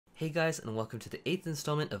Hey guys, and welcome to the 8th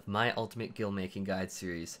installment of my Ultimate Guild Making Guide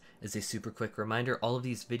series. As a super quick reminder, all of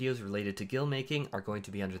these videos related to guild making are going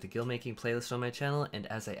to be under the guild making playlist on my channel, and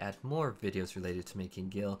as I add more videos related to making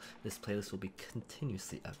guild, this playlist will be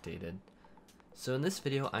continuously updated. So in this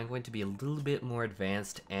video, I'm going to be a little bit more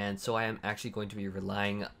advanced, and so I am actually going to be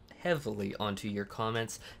relying heavily onto your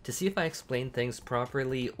comments to see if I explain things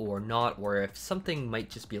properly or not, or if something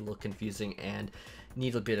might just be a little confusing and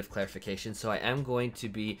need a bit of clarification. So I am going to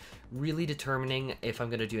be really determining if I'm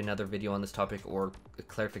going to do another video on this topic or a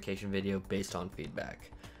clarification video based on feedback.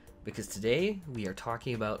 Because today we are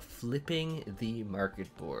talking about flipping the market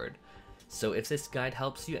board. So if this guide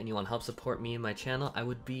helps you and you want to help support me and my channel, I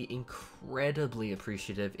would be incredibly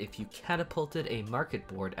appreciative if you catapulted a market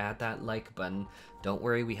board at that like button. Don't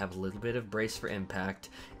worry, we have a little bit of brace for impact,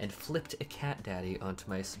 and flipped a cat daddy onto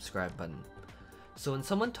my subscribe button. So when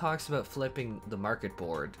someone talks about flipping the market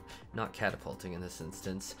board, not catapulting in this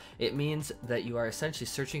instance, it means that you are essentially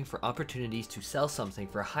searching for opportunities to sell something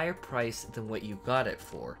for a higher price than what you got it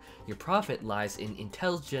for. Your profit lies in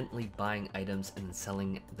intelligently buying items and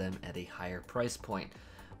selling them at a higher price point.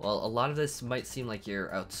 While a lot of this might seem like you're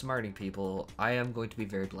outsmarting people, I am going to be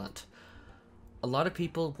very blunt. A lot of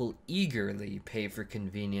people will eagerly pay for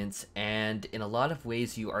convenience, and in a lot of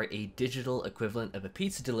ways you are a digital equivalent of a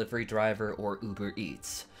pizza delivery driver or Uber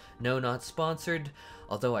Eats. No, not sponsored,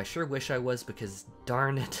 although I sure wish I was, because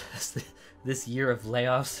darn it, this year of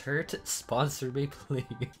layoffs hurt. Sponsor me,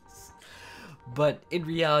 please. But in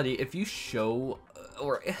reality, if you show,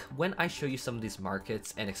 or when I show you some of these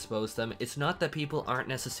markets and expose them, it's not that people aren't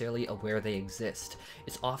necessarily aware they exist.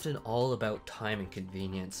 It's often all about time and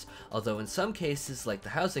convenience. Although in some cases, like the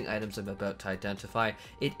housing items I'm about to identify,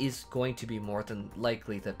 it is going to be more than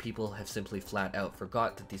likely that people have simply flat out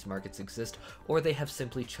forgot that these markets exist, or they have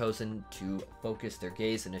simply chosen to focus their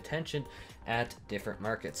gaze and attention at different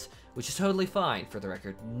markets, which is totally fine, for the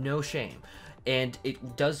record, no shame. And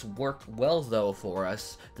it does work well though for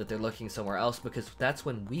us that they're looking somewhere else, because that's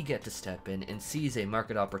when we get to step in and seize a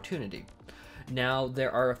market opportunity. Now,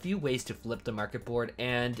 there are a few ways to flip the market board,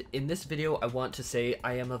 and in this video I want to say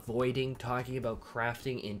I am avoiding talking about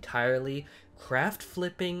crafting entirely. Craft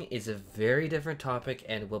flipping is a very different topic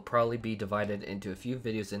and will probably be divided into a few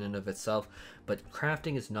videos in and of itself, but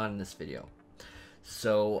crafting is not in this video.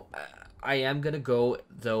 So I am going to go,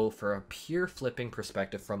 though, for a pure flipping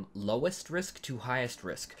perspective from lowest risk to highest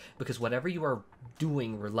risk, because whatever you are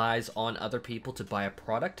doing relies on other people to buy a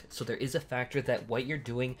product, so there is a factor that what you're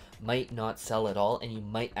doing might not sell at all, and you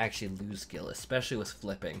might actually lose skill, especially with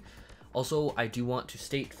flipping. Also, I do want to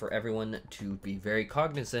state for everyone to be very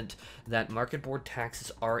cognizant that market board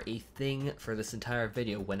taxes are a thing for this entire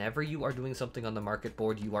video. Whenever you are doing something on the market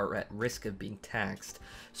board, you are at risk of being taxed.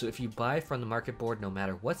 So if you buy from the market board, no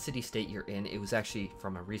matter what city state you're in, it was actually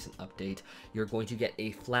from a recent update, you're going to get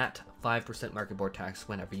a flat 5% market board tax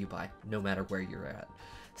whenever you buy, no matter where you're at.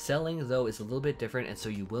 Selling, though, is a little bit different, and so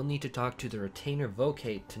you will need to talk to the retainer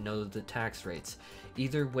vocate to know the tax rates.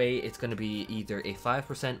 Either way, it's going to be either a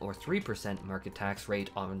 5% or 3% market tax rate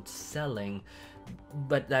on selling,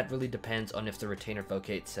 but that really depends on if the retainer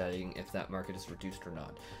vocate setting, if that market is reduced or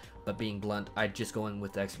not. But being blunt, I'd just go in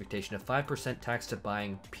with the expectation of 5% tax to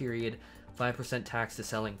buying, period, 5% tax to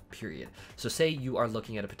selling, period. So say you are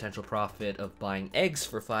looking at a potential profit of buying eggs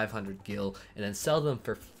for 500 gil and then sell them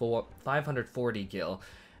for 540 gil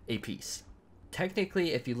a piece.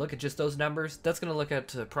 Technically, if you look at just those numbers, that's going to look at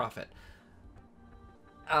profit.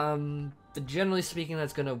 Generally speaking,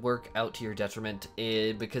 that's going to work out to your detriment,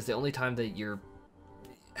 because the only time that you're,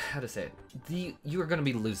 how to say it, you are going to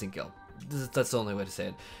be losing gil. That's the only way to say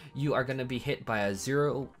it. You are going to be hit by a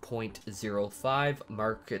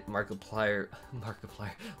 0.05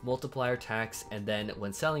 multiplier tax, and then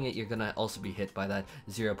when selling it, you're going to also be hit by that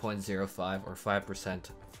 0.05 or 5%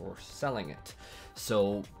 for selling it.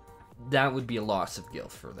 So that would be a loss of gil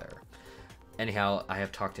for there. Anyhow, I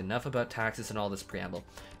have talked enough about taxes and all this preamble.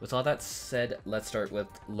 With all that said, let's start with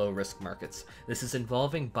low-risk markets. This is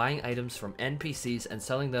involving buying items from NPCs and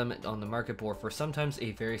selling them on the market board for sometimes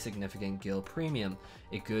a very significant gil premium.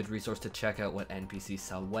 A good resource to check out what NPCs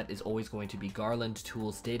sell what is always going to be Garland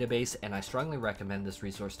Tools database, and I strongly recommend this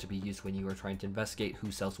resource to be used when you are trying to investigate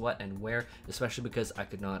who sells what and where, especially because I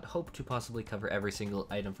could not hope to possibly cover every single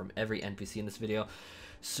item from every NPC in this video.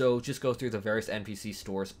 So just go through the various NPC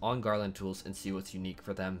stores on Garland Tools and see what's unique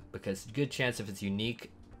for them, because good chance if it's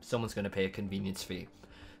unique, someone's going to pay a convenience fee.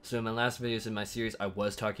 So in my last videos in my series, I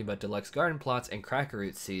was talking about deluxe garden plots and cracker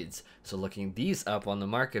root seeds. So looking these up on the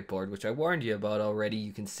market board, which I warned you about already,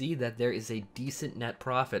 you can see that there is a decent net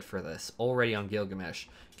profit for this already on Gilgamesh.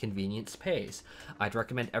 Convenience pays. I'd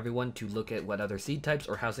recommend everyone to look at what other seed types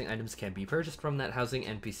or housing items can be purchased from that housing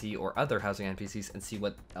NPC or other housing NPCs and see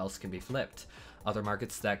what else can be flipped. Other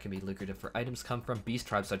markets that can be lucrative for items come from beast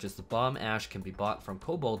tribes such as the bomb ash can be bought from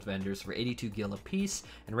kobold vendors for 82 gil a piece,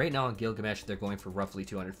 and right now on Gilgamesh they're going for roughly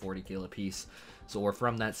 240 gil a piece. So or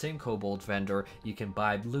from that same kobold vendor you can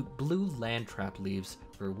buy blue land trap leaves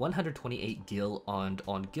for 128 gil, and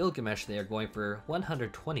on Gilgamesh they are going for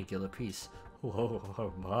 120 gil a piece. Whoa,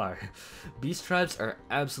 oh my. Beast tribes are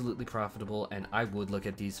absolutely profitable, and I would look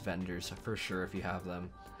at these vendors for sure if you have them.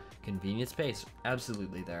 Convenience pays,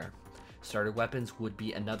 absolutely there. Starter weapons would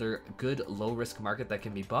be another good low-risk market that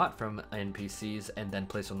can be bought from NPCs and then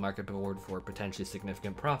placed on the market board for potentially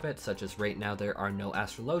significant profit, such as right now there are no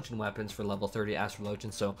astrologian weapons for level 30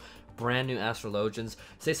 astrologians, so brand new astrologians.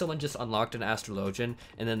 Say someone just unlocked an astrologian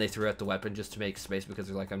and then they threw out the weapon just to make space because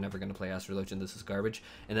they're like, I'm never going to play astrologian, this is garbage,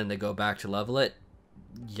 and then they go back to level it.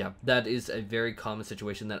 Yeah, that is a very common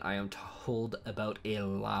situation that I am told about a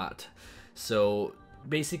lot. So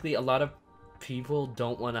basically a lot of people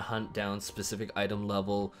don't want to hunt down specific item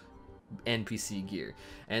level NPC gear,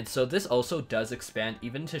 and so this also does expand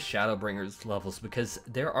even to shadowbringers levels, because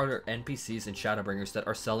there are NPCs in shadowbringers that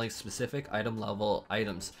are selling specific item level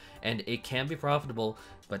items, and it can be profitable,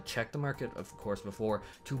 but check the market of course before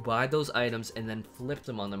to buy those items and then flip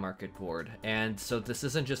them on the market board. And so this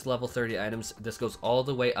isn't just level 30 items, this goes all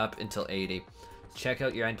the way up until 80. Check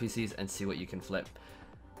out your NPCs and see what you can flip.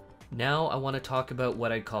 Now I want to talk about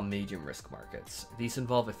what I'd call medium risk markets. These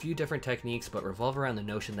involve a few different techniques but revolve around the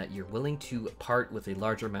notion that you're willing to part with a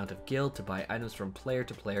larger amount of gil to buy items from player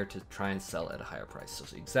to player to try and sell at a higher price. So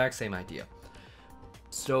it's the exact same idea.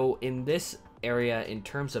 So in this area, in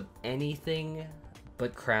terms of anything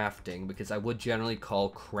but crafting, because I would generally call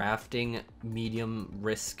crafting medium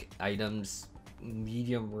risk items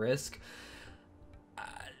medium risk,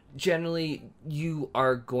 generally you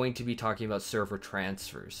are going to be talking about server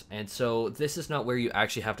transfers, and so this is not where you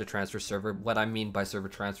actually have to transfer server. What I mean by server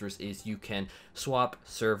transfers is you can swap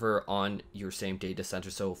server on your same data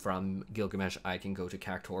center. So from Gilgamesh I can go to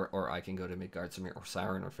Cactor, or I can go to Midgard, or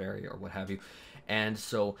Siren, or Fairy, or what have you. And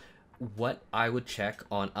so what I would check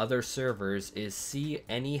on other servers is see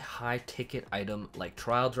any high ticket item like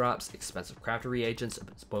trial drops, expensive crafter reagents,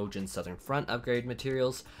 bozjan Southern Front upgrade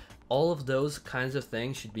materials. All of those kinds of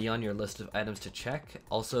things should be on your list of items to check.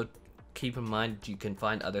 Also, keep in mind you can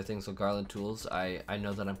find other things with Garland tools. I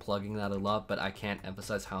know that I'm plugging that a lot, but I can't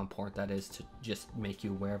emphasize how important that is to just make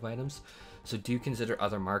you aware of items. So do consider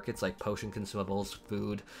other markets like potion consumables,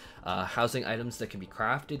 food, housing items that can be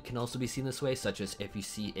crafted can also be seen this way, such as if you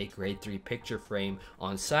see a grade 3 picture frame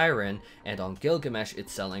on Siren and on Gilgamesh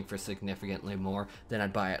it's selling for significantly more, then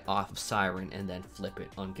I'd buy it off of Siren and then flip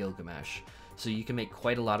it on Gilgamesh. So you can make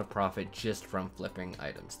quite a lot of profit just from flipping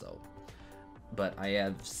items though. But I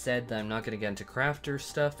have said that I'm not going to get into crafter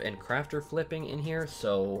stuff and crafter flipping in here,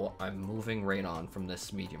 so I'm moving right on from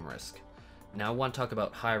this medium risk. Now I want to talk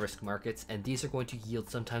about high risk markets, and these are going to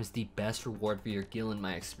yield sometimes the best reward for your gil in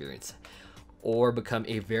my experience, or become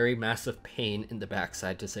a very massive pain in the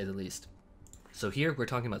backside to say the least. So here we're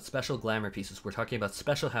talking about special glamour pieces, we're talking about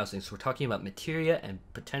special housings, we're talking about materia and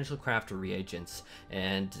potential crafter reagents,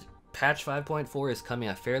 and patch 5.4 is coming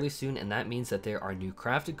out fairly soon, and that means that there are new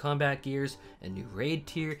crafted combat gears, a new raid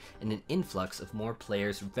tier, and an influx of more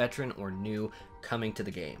players, veteran or new, coming to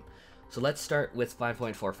the game. So let's start with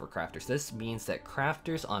 5.4 for crafters. This means that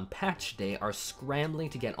crafters on patch day are scrambling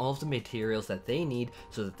to get all of the materials that they need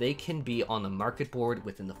so that they can be on the market board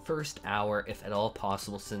within the first hour, if at all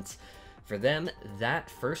possible, since for them, that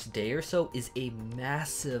first day or so is a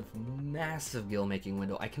massive, massive gil making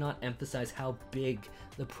window. I cannot emphasize how big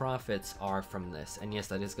the profits are from this. And yes,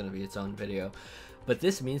 that is going to be its own video. But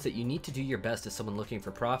this means that you need to do your best as someone looking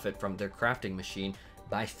for profit from their crafting machine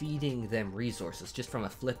by feeding them resources, just from a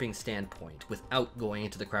flipping standpoint, without going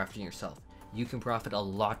into the crafting yourself. You can profit a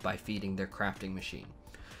lot by feeding their crafting machine.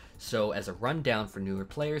 So as a rundown for newer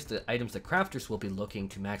players, the items that crafters will be looking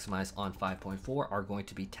to maximize on 5.4 are going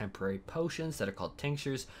to be temporary potions that are called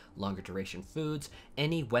tinctures, longer duration foods,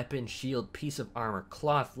 any weapon, shield, piece of armor,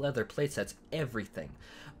 cloth, leather, plate sets, everything.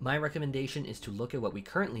 My recommendation is to look at what we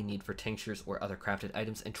currently need for tinctures or other crafted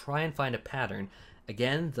items and try and find a pattern.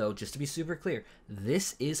 Again, though, just to be super clear,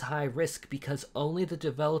 this is high risk because only the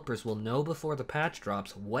developers will know before the patch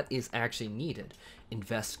drops what is actually needed.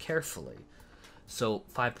 Invest carefully. So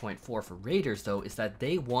 5.4 for raiders, though, is that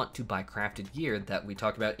they want to buy crafted gear that we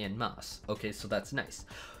talked about in mass. Okay, so that's nice.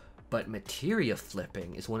 But materia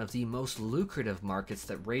flipping is one of the most lucrative markets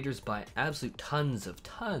that raiders buy absolute tons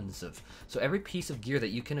of. So every piece of gear that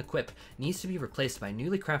you can equip needs to be replaced by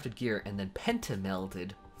newly crafted gear and then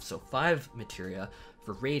pentamelded, so 5 materia,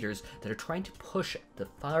 for raiders that are trying to push the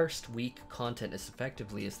first week content as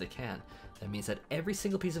effectively as they can. That means that every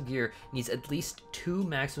single piece of gear needs at least 2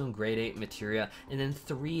 maximum grade 8 materia and then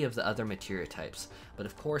 3 of the other materia types. But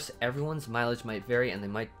of course, everyone's mileage might vary and they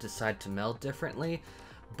might decide to meld differently.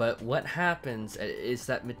 But what happens is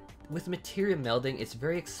that with materia melding, it's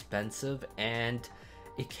very expensive and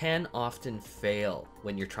it can often fail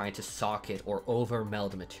when you're trying to socket or over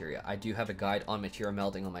meld materia. I do have a guide on materia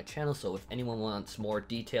melding on my channel, so if anyone wants more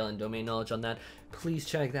detail and domain knowledge on that, please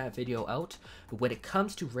check that video out. But when it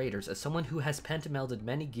comes to raiders, as someone who has pentamelded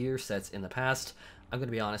many gear sets in the past, I'm going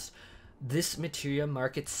to be honest, this materia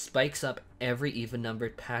market spikes up every even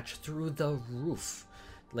numbered patch through the roof.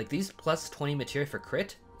 Like these plus 20 materia for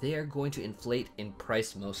crit, they are going to inflate in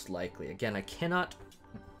price most likely. Again, I cannot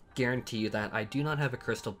guarantee you that. I do not have a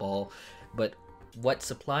crystal ball, but what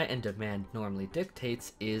supply and demand normally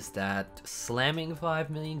dictates is that slamming 5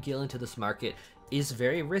 million gil into this market is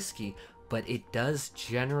very risky, but it does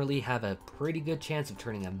generally have a pretty good chance of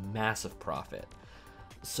turning a massive profit.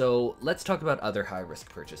 So let's talk about other high risk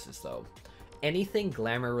purchases though. Anything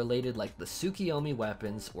glamour related like the Tsukiyomi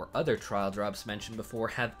weapons or other trial drops mentioned before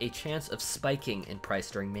have a chance of spiking in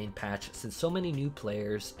price during main patch, since so many new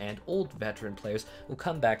players and old veteran players will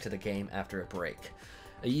come back to the game after a break.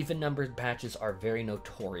 Even numbered patches are very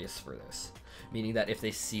notorious for this, meaning that if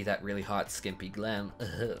they see that really hot skimpy glam,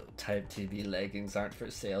 type TB leggings aren't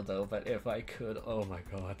for sale though, but if I could, oh my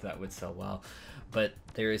god, that would sell well. But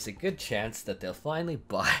there is a good chance that they'll finally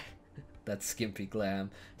buy that skimpy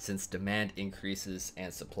glam, since demand increases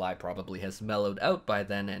and supply probably has mellowed out by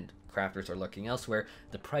then and crafters are looking elsewhere,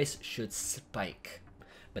 the price should spike.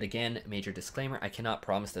 But again, major disclaimer, I cannot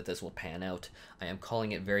promise that this will pan out. I am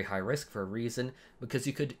calling it very high risk for a reason, because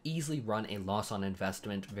you could easily run a loss on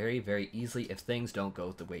investment very easily if things don't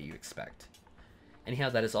go the way you expect.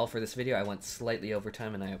 Anyhow, that is all for this video. I went slightly over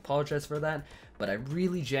time and I apologize for that, but I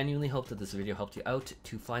really genuinely hope that this video helped you out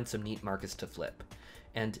to find some neat markets to flip.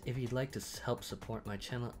 And if you'd like to help support my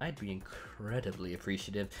channel, I'd be incredibly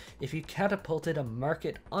appreciative if you catapulted a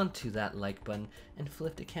market onto that like button and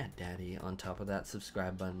flipped a cat daddy on top of that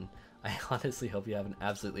subscribe button. I honestly hope you have an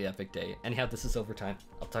absolutely epic day. Anyhow, this is Overtime.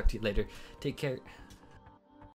 I'll talk to you later. Take care.